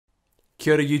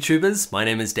Kia ora YouTubers, my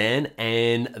name is Dan,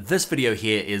 and this video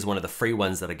here is one of the free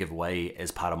ones that I give away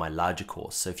as part of my larger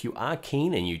course. So if you are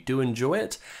keen and you do enjoy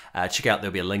it, check out,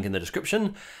 there'll be a link in the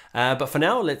description. But for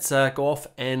now, let's go off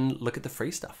and look at the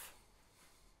free stuff.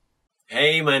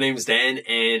 Hey, my name's Dan,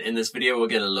 and in this video, we're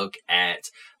gonna look at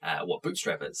what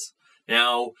Bootstrap is.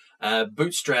 Now,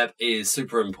 Bootstrap is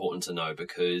super important to know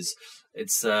because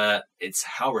it's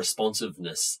how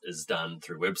responsiveness is done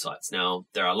through websites. Now,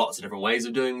 there are lots of different ways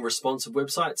of doing responsive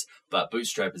websites, but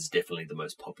Bootstrap is definitely the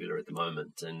most popular at the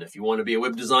moment. And if you want to be a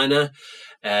web designer,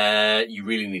 you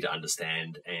really need to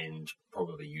understand and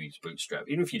probably use Bootstrap.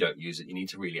 Even if you don't use it, you need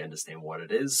to really understand what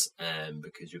it is,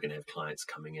 because you're going to have clients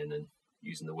coming in and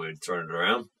using the word, throwing it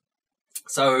around.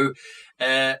 So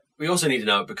we also need to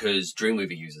know it because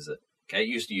Dreamweaver uses it. Okay, it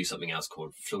used to use something else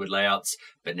called Fluid Layouts,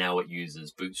 but now it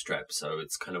uses Bootstrap. So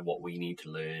it's kind of what we need to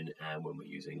learn when we're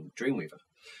using Dreamweaver.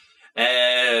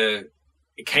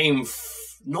 It came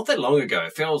not that long ago.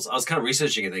 I was kind of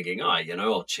researching and thinking,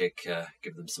 I'll check,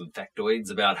 give them some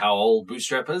factoids about how old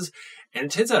Bootstrap is. And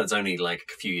it turns out it's only like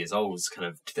a few years old. It's kind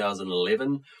of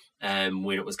 2011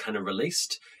 when it was kind of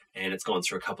released. And it's gone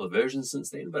through a couple of versions since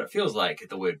then, but it feels like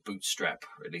the word bootstrap,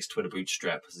 or at least Twitter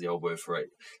bootstrap is the old word for it.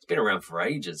 It's been around for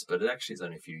ages, but it actually is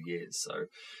only a few years. So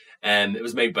it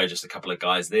was made by just a couple of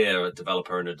guys there, a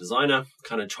developer and a designer,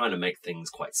 kind of trying to make things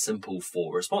quite simple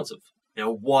for responsive.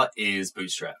 Now, what is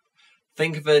Bootstrap?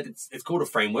 Think of it, it's called a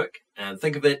framework, and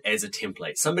think of it as a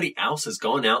template. Somebody else has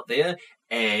gone out there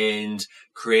and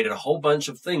created a whole bunch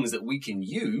of things that we can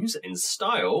use and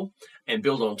style and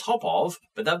build on top of,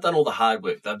 but they've done all the hard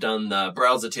work. They've done the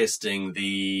browser testing,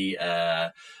 the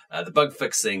bug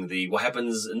fixing, what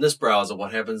happens in this browser,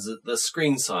 what happens at the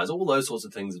screen size, all those sorts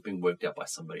of things have been worked out by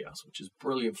somebody else, which is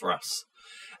brilliant for us.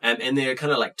 And there are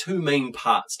kind of like two main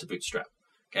parts to Bootstrap.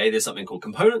 Okay, there's something called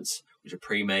components, which are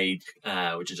pre-made,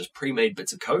 which are just pre-made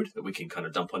bits of code that we can kind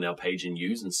of dump on our page and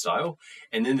use and style.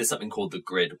 And then there's something called the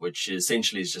grid, which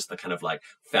essentially is just the kind of like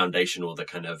foundation or the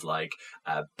kind of like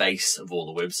base of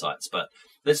all the websites. But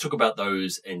let's talk about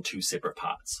those in two separate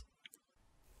parts.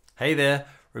 Hey there.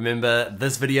 Remember,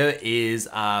 this video is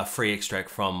a free extract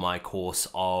from my course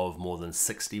of more than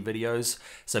 60 videos.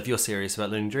 So if you're serious about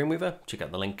learning Dreamweaver, check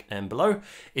out the link down below.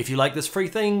 If you like this free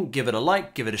thing, give it a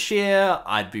like, give it a share.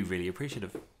 I'd be really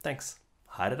appreciative. Thanks.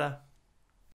 Haere rā.